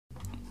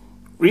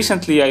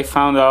Recently I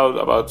found out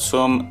about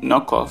some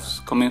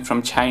knockoffs coming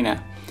from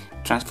China,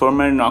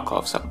 Transformer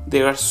knockoffs.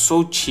 They are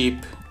so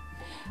cheap.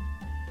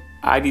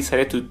 I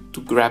decided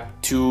to grab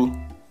two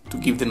to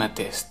give them a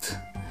test.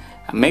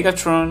 A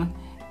Megatron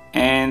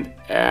and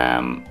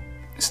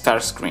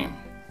Starscream.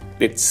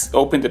 Let's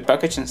open the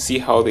package and see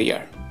how they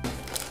are.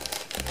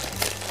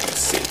 Let's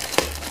see.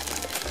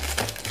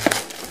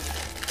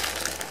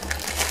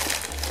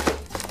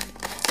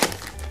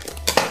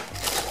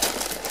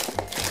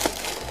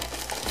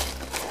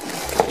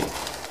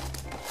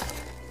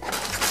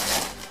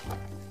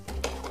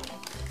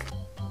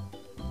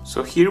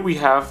 So here we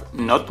have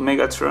not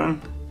Megatron,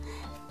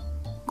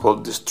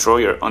 called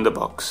Destroyer on the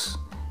box,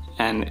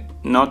 and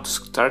not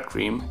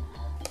Starscream,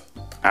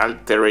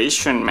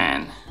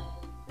 Alterationman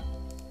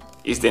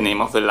is the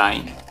name of the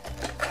line.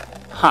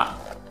 Huh.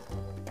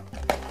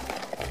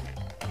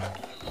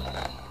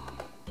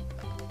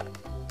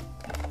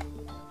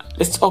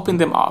 Let's open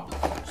them up.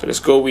 So let's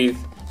go with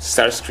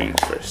Starscream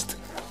first.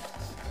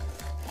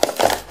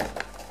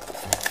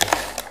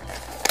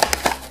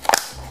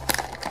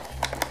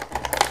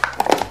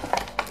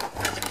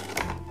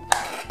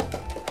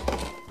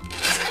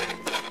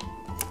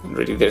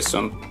 Already there's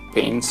some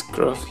paint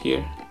scruff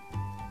here,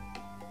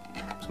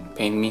 some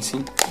paint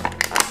missing.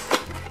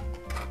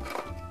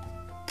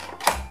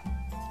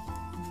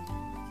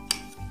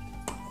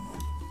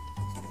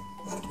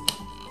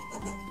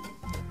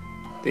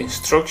 The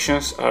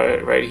instructions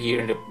are right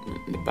here in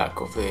the back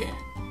of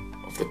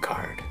the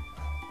card.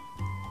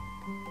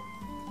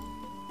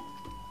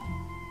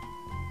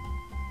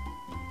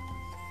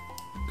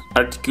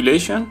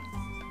 Articulation,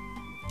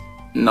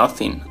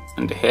 nothing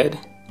on the head.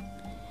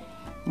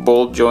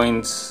 Ball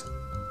joints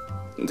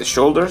in the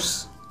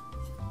shoulders,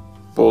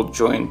 ball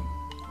joint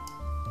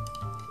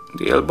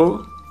the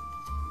elbow,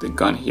 the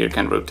gun here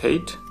can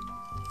rotate,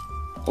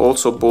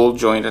 also ball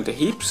joint at the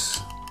hips,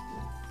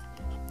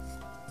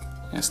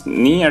 yes,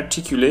 knee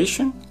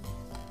articulation,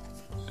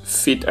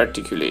 feet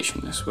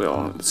articulation as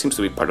well. It seems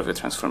to be part of the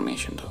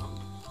transformation though.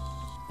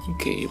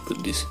 Okay, you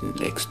put these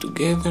legs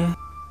together.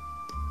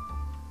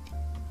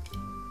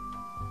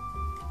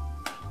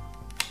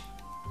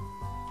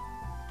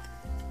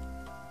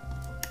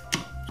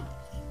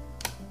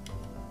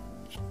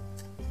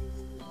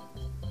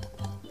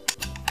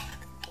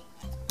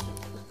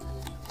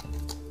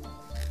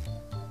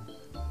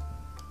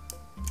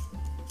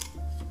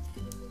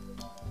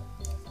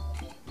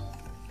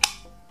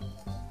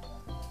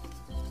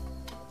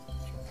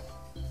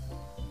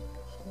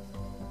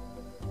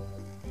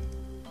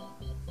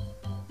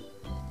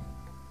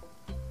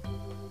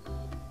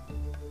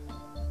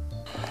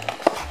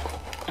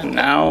 And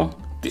now,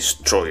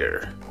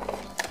 Destroyer.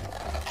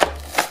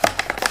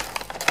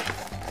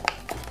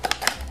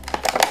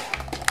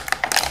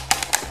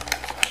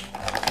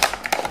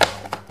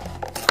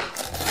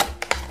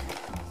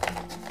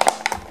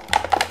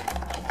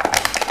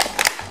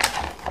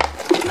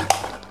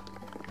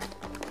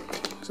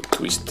 There's a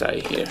twist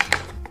tie here.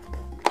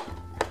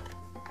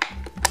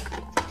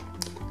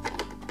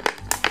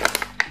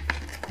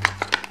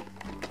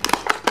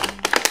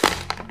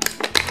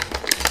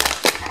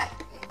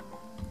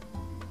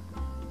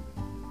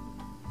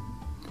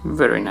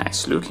 Very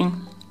nice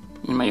looking,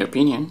 in my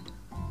opinion.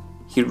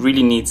 He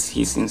really needs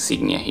his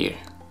insignia here.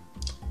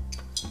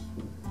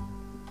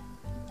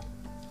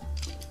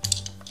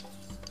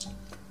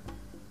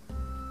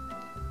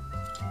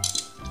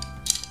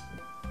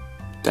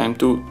 Time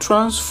to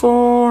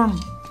transform!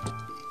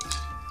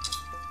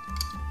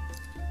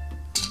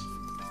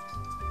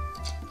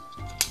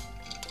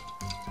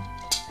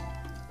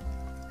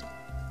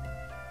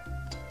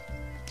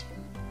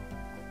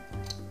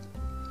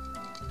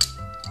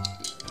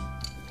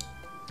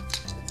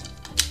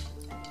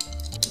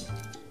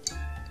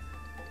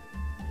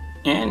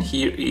 And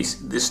here is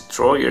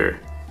Destroyer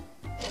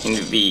in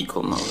the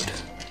vehicle mode.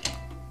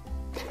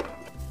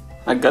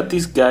 I got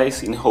these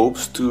guys in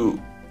hopes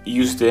to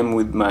use them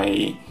with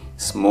my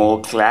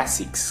small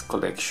classics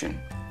collection,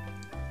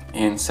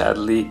 and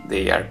sadly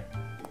they are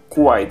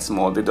quite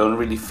small. They don't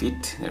really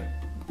fit.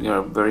 They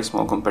are very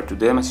small compared to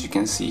them, as you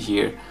can see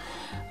here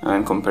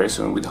in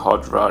comparison with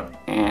Hot Rod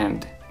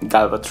and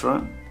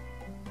Galvatron.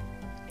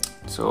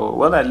 So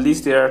well, at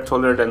least they are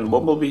taller than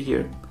Bumblebee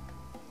here.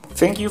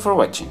 Thank you for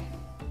watching.